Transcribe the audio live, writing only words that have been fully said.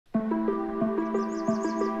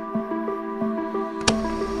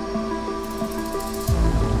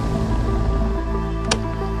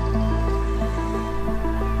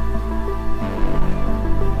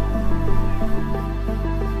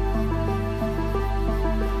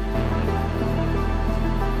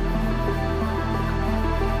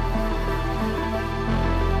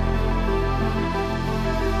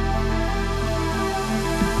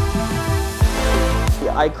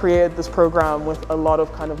I created this program with a lot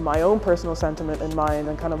of kind of my own personal sentiment in mind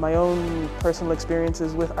and kind of my own personal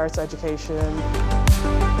experiences with arts education.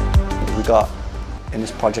 We got in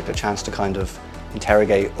this project a chance to kind of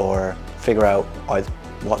interrogate or figure out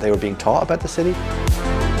what they were being taught about the city.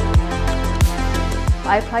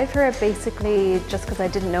 I applied for it basically just because I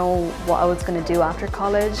didn't know what I was going to do after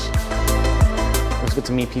college. It was good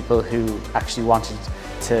to meet people who actually wanted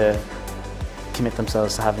to commit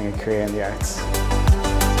themselves to having a career in the arts.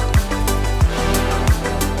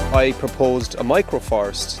 I proposed a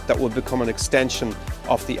microforest that would become an extension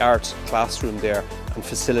of the art classroom there and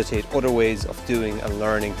facilitate other ways of doing and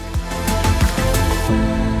learning.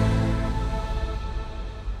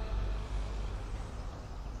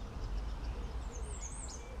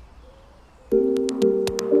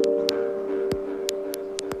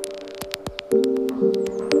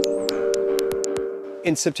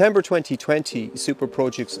 In September 2020,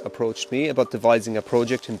 Superprojects approached me about devising a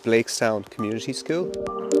project in Blakestown Community School.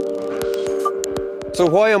 So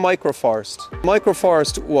why a microforest?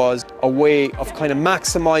 Microforest was a way of kind of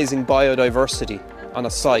maximising biodiversity on a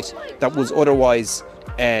site that was otherwise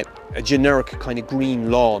a generic kind of green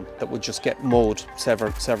lawn that would just get mowed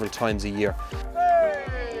several times a year.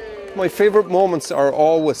 My favourite moments are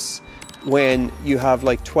always when you have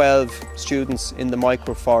like 12 students in the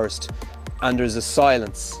microforest and there's a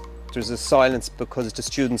silence. There's a silence because the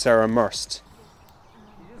students are immersed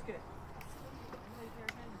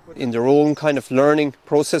in their own kind of learning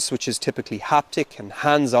process, which is typically haptic and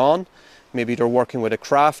hands-on. Maybe they're working with a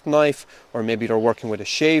craft knife, or maybe they're working with a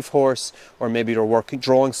shave horse, or maybe they're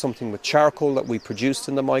drawing something with charcoal that we produced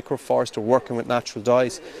in the microforest, or working with natural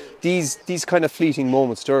dyes. These kind of fleeting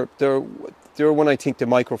moments, they're when I think the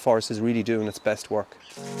microforest is really doing its best work.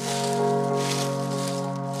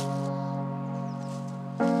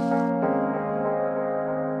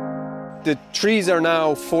 The trees are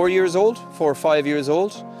now 4 or 5 years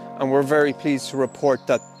old, and we're very pleased to report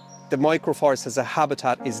that the microforest as a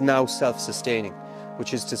habitat is now self-sustaining,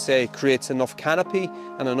 which is to say creates enough canopy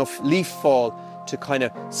and enough leaf fall to kind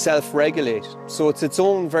of self-regulate. So it's its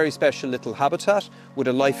own very special little habitat with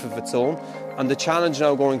a life of its own. And the challenge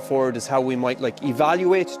now going forward is how we might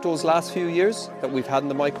evaluate those last few years that we've had in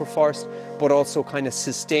the microforest, but also kind of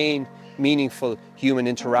sustain meaningful human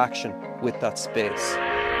interaction with that space.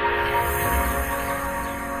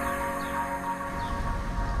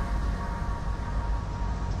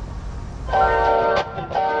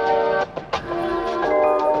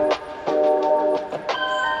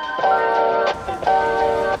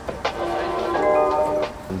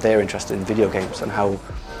 They're interested in video games and how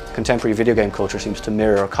contemporary video game culture seems to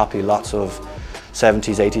mirror or copy lots of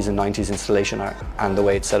 70s, 80s and 90s installation art, and the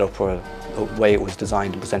way it's set up or the way it was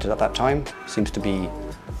designed and presented at that time seems to be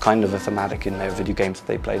kind of a thematic in their video games that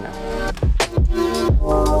they play now.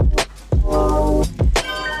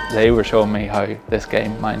 They were showing me how this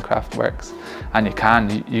game, Minecraft, works, and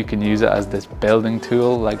you can use it as this building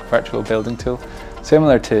tool, like virtual building tool,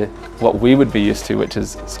 similar to what we would be used to, which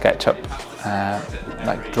is SketchUp,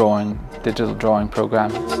 like digital drawing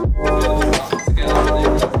programs.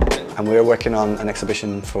 And we're working on an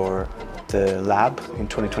exhibition for the lab in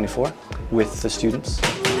 2024 with the students.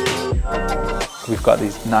 We've got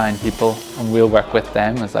these 9 people and we'll work with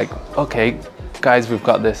them. It's like, okay, guys, we've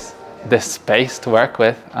got this space to work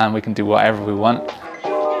with and we can do whatever we want.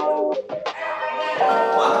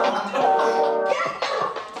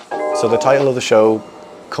 So the title of the show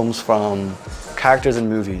comes from characters in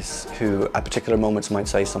movies who at particular moments might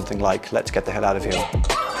say something like, let's get the hell out of here.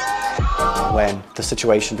 When the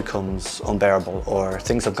situation becomes unbearable or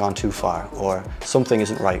things have gone too far or something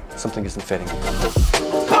isn't right, something isn't fitting.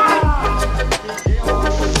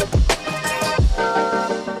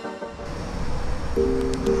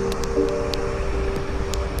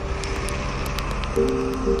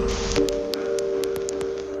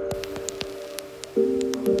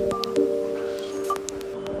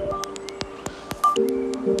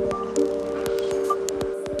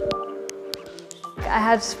 I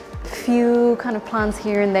had a few kind of plans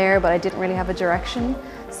here and there, but I didn't really have a direction.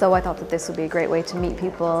 So I thought that this would be a great way to meet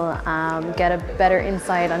people, get a better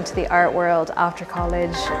insight onto the art world after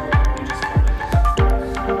college.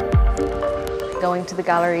 Going to the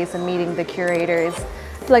galleries and meeting the curators,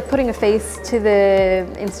 like putting a face to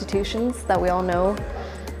the institutions that we all know.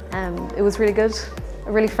 It was really good,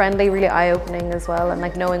 really friendly, really eye-opening as well, and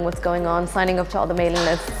like knowing what's going on, signing up to all the mailing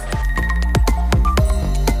lists.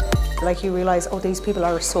 Like you realise, oh, these people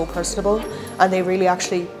are so personable and they really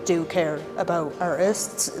actually do care about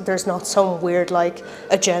artists. There's not some weird like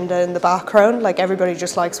agenda in the background, like everybody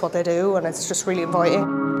just likes what they do and it's just really inviting.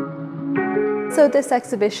 So this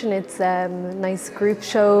exhibition, it's a nice group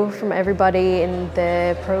show from everybody in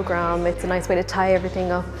the programme. It's a nice way to tie everything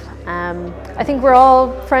up. I think we're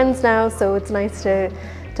all friends now, so it's nice to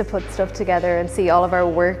put stuff together and see all of our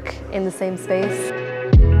work in the same space.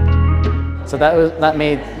 So that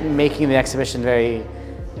made making the exhibition very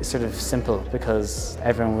sort of simple, because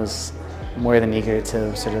everyone was more than eager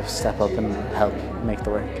to sort of step up and help make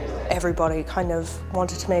the work. Everybody kind of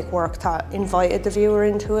wanted to make work that invited the viewer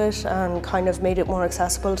into it and kind of made it more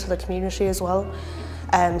accessible to the community as well.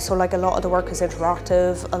 So like a lot of the work is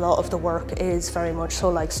interactive, a lot of the work is very much so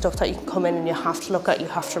like stuff that you can come in and you have to look at, you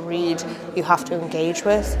have to read, you have to engage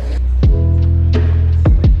with.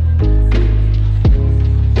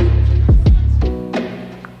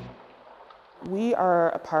 We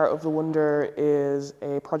Are a Part of the Wonder is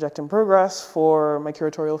a project in progress for my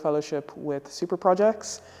curatorial fellowship with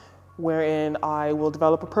Superprojects, wherein I will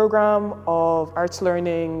develop a program of arts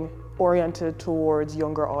learning oriented towards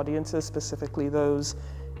younger audiences, specifically those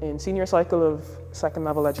in senior cycle of second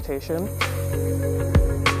level education.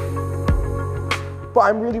 But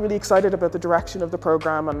I'm really excited about the direction of the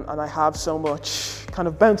program, and I have so much kind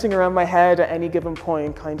of bouncing around my head at any given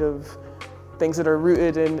point, kind of things that are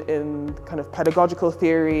rooted in kind of pedagogical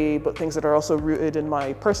theory, but things that are also rooted in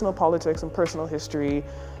my personal politics and personal history.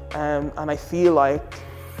 And I feel like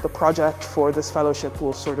the project for this fellowship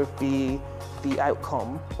will sort of be the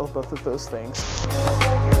outcome of both of those things.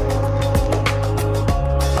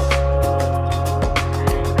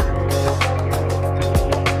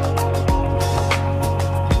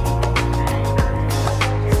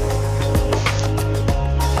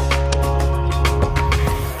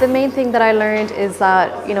 The main thing that I learned is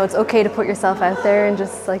that, you know, it's okay to put yourself out there and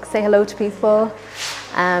just like say hello to people,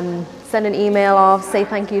 send an email off, say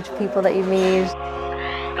thank you to people that you meet.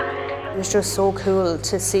 It was just so cool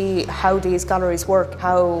to see how these galleries work,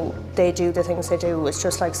 how they do the things they do. It's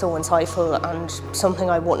just like so insightful and something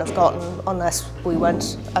I wouldn't have gotten unless we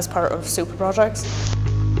went as part of Superprojects.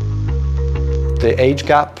 The age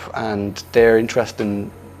gap and their interest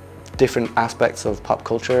in different aspects of pop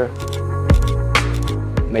culture,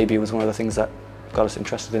 maybe it was one of the things that got us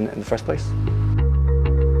interested in the first place.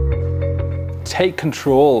 Take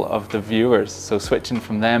control of the viewers, so switching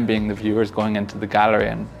from them being the viewers going into the gallery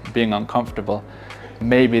and being uncomfortable,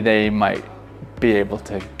 maybe they might be able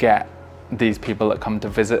to get these people that come to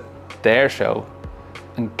visit their show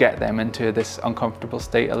and get them into this uncomfortable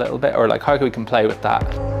state a little bit, or like how we can play with that.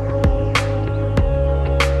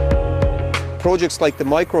 Projects like the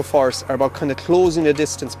Microforce are about kind of closing the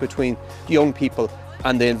distance between young people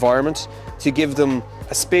and the environment, to give them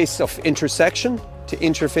a space of intersection to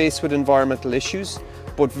interface with environmental issues,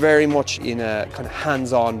 but very much in a kind of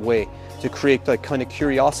hands-on way, to create that kind of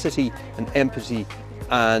curiosity and empathy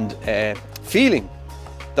and feeling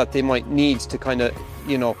that they might need to kind of,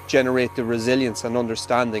 you know, generate the resilience and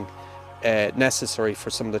understanding necessary for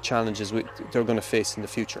some of the challenges they're going to face in the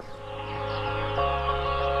future.